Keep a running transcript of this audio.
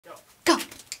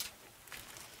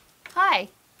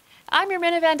I'm your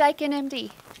Dyken,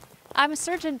 MD. I'm a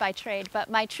surgeon by trade, but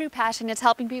my true passion is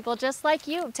helping people just like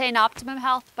you obtain optimum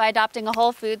health by adopting a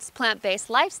whole foods, plant-based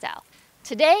lifestyle.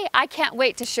 Today, I can't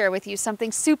wait to share with you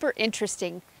something super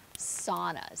interesting: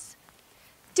 saunas.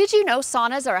 Did you know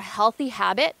saunas are a healthy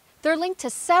habit? They're linked to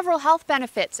several health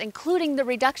benefits, including the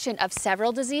reduction of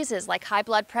several diseases like high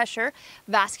blood pressure,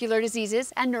 vascular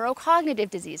diseases, and neurocognitive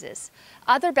diseases.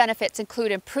 Other benefits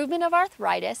include improvement of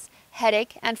arthritis,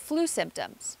 headache, and flu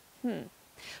symptoms.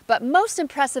 But most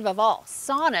impressive of all,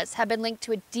 saunas have been linked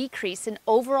to a decrease in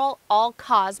overall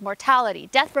all-cause mortality,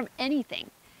 death from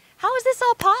anything. How is this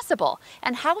all possible?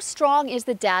 And how strong is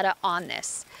the data on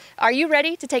this? Are you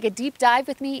ready to take a deep dive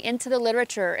with me into the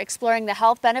literature, exploring the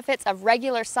health benefits of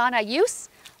regular sauna use?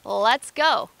 Let's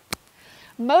go.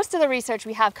 Most of the research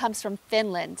we have comes from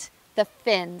Finland, the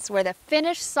Finns, where the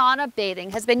Finnish sauna bathing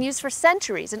has been used for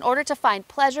centuries in order to find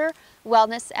pleasure,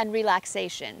 wellness, and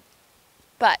relaxation.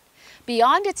 But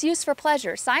beyond its use for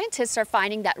pleasure, scientists are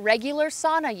finding that regular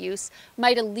sauna use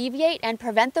might alleviate and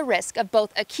prevent the risk of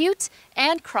both acute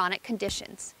and chronic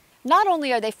conditions. Not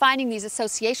only are they finding these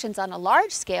associations on a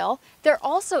large scale, they're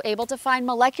also able to find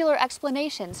molecular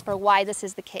explanations for why this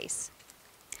is the case.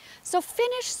 So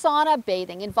Finnish sauna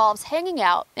bathing involves hanging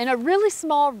out in a really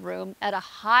small room at a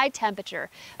high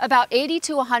temperature, about 80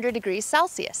 to 100 degrees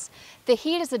Celsius. The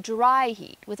heat is a dry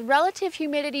heat, with relative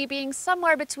humidity being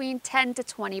somewhere between 10 to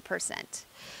 20%.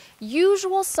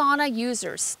 Usual sauna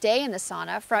users stay in the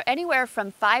sauna for anywhere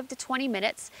from 5 to 20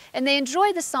 minutes, and they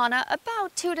enjoy the sauna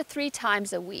about 2 to 3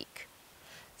 times a week.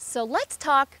 So let's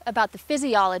talk about the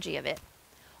physiology of it.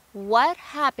 What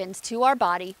happens to our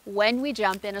body when we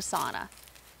jump in a sauna?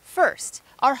 First,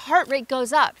 our heart rate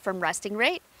goes up from resting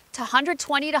rate to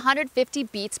 120 to 150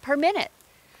 beats per minute.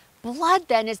 Blood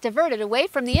then is diverted away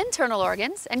from the internal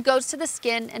organs and goes to the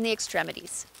skin and the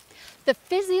extremities. The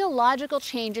physiological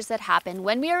changes that happen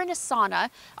when we are in a sauna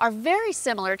are very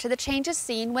similar to the changes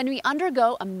seen when we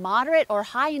undergo a moderate or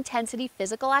high intensity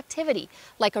physical activity,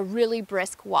 like a really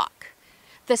brisk walk.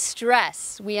 The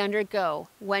stress we undergo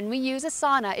when we use a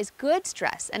sauna is good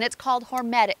stress, and it's called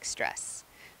hormetic stress.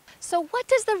 So what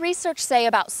does the research say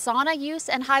about sauna use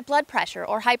and high blood pressure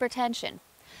or hypertension?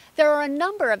 There are a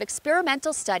number of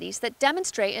experimental studies that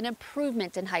demonstrate an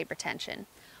improvement in hypertension.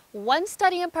 One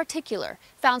study in particular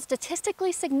found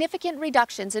statistically significant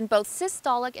reductions in both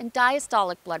systolic and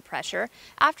diastolic blood pressure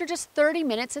after just 30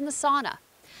 minutes in the sauna.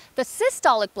 The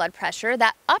systolic blood pressure,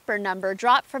 that upper number,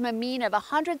 dropped from a mean of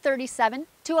 137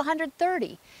 to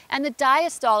 130, and the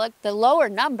diastolic, the lower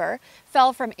number,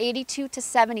 fell from 82 to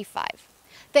 75.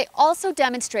 They also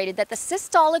demonstrated that the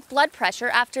systolic blood pressure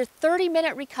after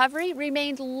 30-minute recovery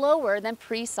remained lower than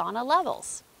pre-sauna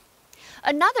levels.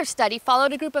 Another study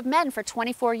followed a group of men for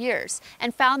 24 years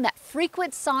and found that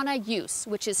frequent sauna use,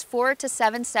 which is 4 to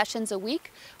 7 sessions a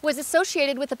week, was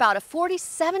associated with about a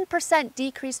 47%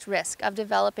 decreased risk of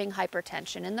developing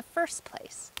hypertension in the first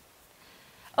place.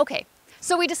 Okay,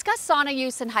 so we discussed sauna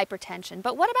use and hypertension,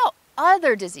 but what about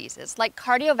other diseases like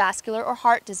cardiovascular or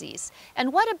heart disease?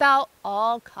 And what about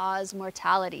all-cause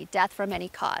mortality, death from any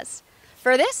cause?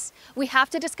 For this, we have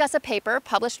to discuss a paper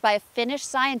published by a Finnish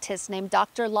scientist named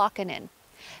Dr. Dyken.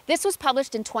 This was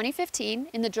published in 2015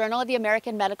 in the Journal of the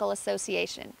American Medical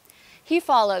Association. He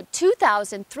followed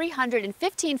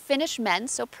 2,315 Finnish men,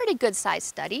 so pretty good sized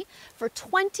study, for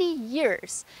 20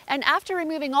 years. And after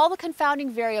removing all the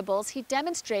confounding variables, he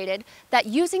demonstrated that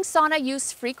using sauna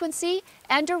use frequency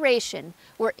and duration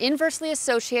were inversely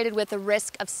associated with the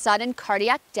risk of sudden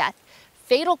cardiac death,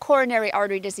 fatal coronary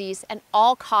artery disease, and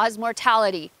all-cause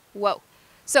mortality. Whoa.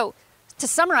 So to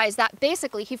summarize that,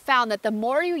 basically he found that the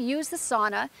more you use the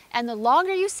sauna and the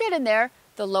longer you sit in there,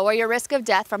 the lower your risk of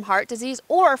death from heart disease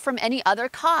or from any other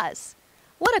cause.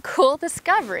 What a cool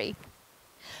discovery.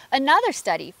 Another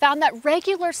study found that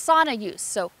regular sauna use,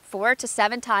 so 4 to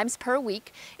 7 times per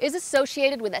week, is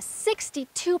associated with a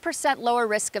 62% lower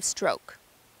risk of stroke.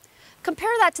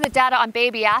 Compare that to the data on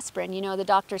baby aspirin. You know, the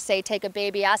doctors say take a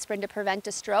baby aspirin to prevent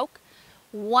a stroke.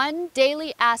 1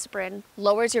 daily aspirin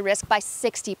lowers your risk by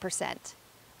 60%.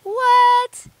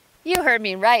 What? You heard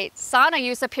me right. Sauna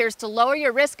use appears to lower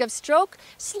your risk of stroke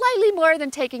slightly more than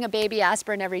taking a baby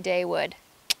aspirin every day would.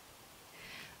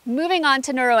 Moving on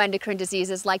to neuroendocrine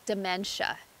diseases like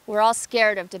dementia. We're all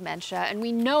scared of dementia, and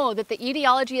we know that the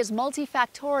etiology is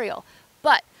multifactorial,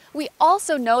 but we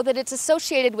also know that it's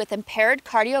associated with impaired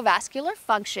cardiovascular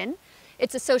function,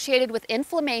 it's associated with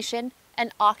inflammation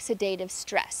and oxidative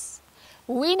stress.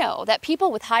 We know that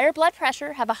people with higher blood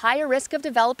pressure have a higher risk of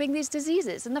developing these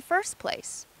diseases in the first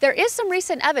place. There is some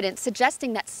recent evidence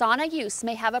suggesting that sauna use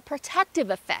may have a protective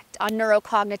effect on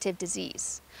neurocognitive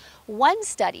disease. One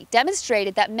study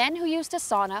demonstrated that men who used a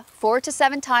sauna 4 to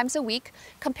 7 times a week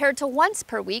compared to once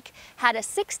per week had a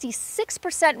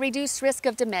 66% reduced risk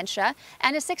of dementia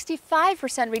and a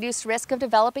 65% reduced risk of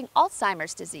developing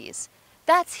Alzheimer's disease.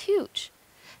 That's huge.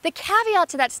 The caveat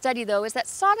to that study, though, is that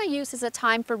sauna use is a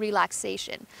time for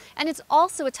relaxation, and it's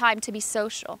also a time to be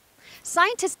social.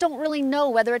 Scientists don't really know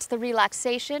whether it's the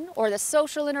relaxation or the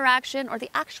social interaction or the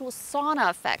actual sauna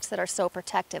effects that are so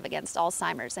protective against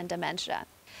Alzheimer's and dementia.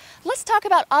 Let's talk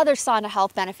about other sauna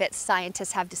health benefits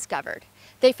scientists have discovered.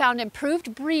 They found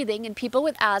improved breathing in people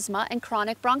with asthma and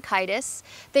chronic bronchitis.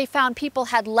 They found people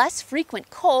had less frequent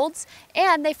colds,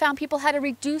 and they found people had a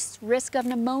reduced risk of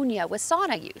pneumonia with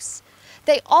sauna use.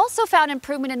 They also found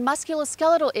improvement in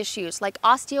musculoskeletal issues like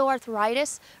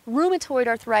osteoarthritis, rheumatoid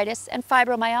arthritis, and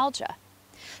fibromyalgia.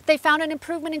 They found an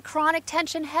improvement in chronic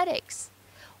tension headaches.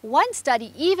 One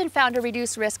study even found a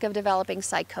reduced risk of developing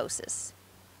psychosis.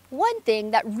 One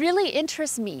thing that really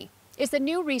interests me is the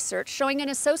new research showing an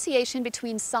association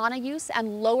between sauna use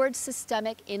and lowered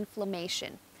systemic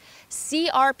inflammation.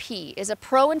 CRP is a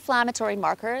pro-inflammatory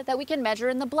marker that we can measure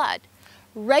in the blood.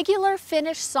 Regular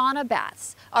Finnish sauna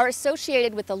baths are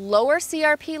associated with a lower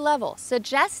CRP level,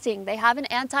 suggesting they have an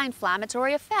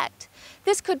anti-inflammatory effect.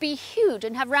 This could be huge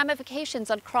and have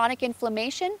ramifications on chronic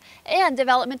inflammation and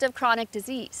development of chronic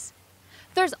disease.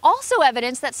 There's also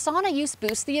evidence that sauna use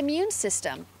boosts the immune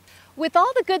system. With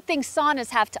all the good things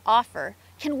saunas have to offer,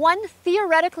 can one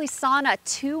theoretically sauna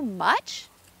too much?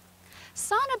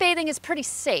 Sauna bathing is pretty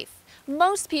safe.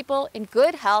 Most people in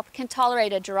good health can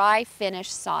tolerate a dry Finnish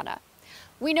sauna.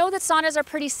 We know that saunas are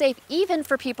pretty safe even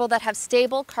for people that have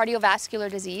stable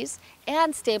cardiovascular disease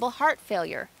and stable heart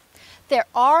failure. There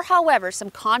are, however,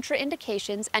 some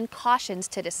contraindications and cautions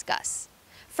to discuss.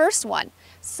 First one,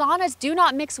 saunas do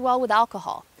not mix well with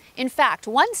alcohol. In fact,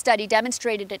 one study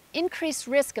demonstrated an increased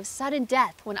risk of sudden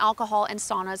death when alcohol and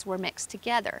saunas were mixed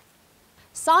together.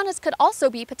 Saunas could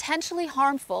also be potentially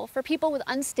harmful for people with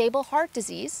unstable heart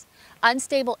disease,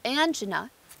 unstable angina,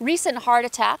 recent heart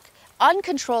attack,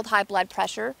 uncontrolled high blood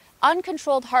pressure,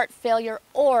 uncontrolled heart failure,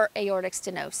 or aortic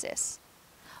stenosis.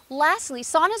 Lastly,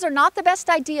 saunas are not the best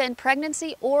idea in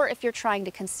pregnancy or if you're trying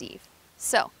to conceive.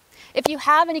 So, if you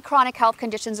have any chronic health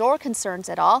conditions or concerns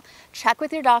at all, check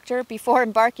with your doctor before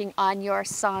embarking on your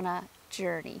sauna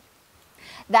journey.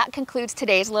 That concludes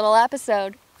today's little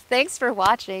episode. Thanks for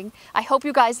watching. I hope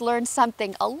you guys learned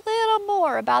something a little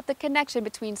more about the connection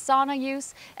between sauna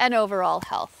use and overall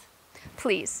health.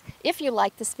 Please, if you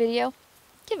like this video,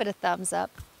 give it a thumbs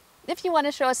up. If you want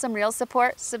to show us some real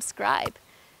support, subscribe.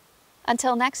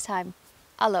 Until next time,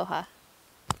 aloha.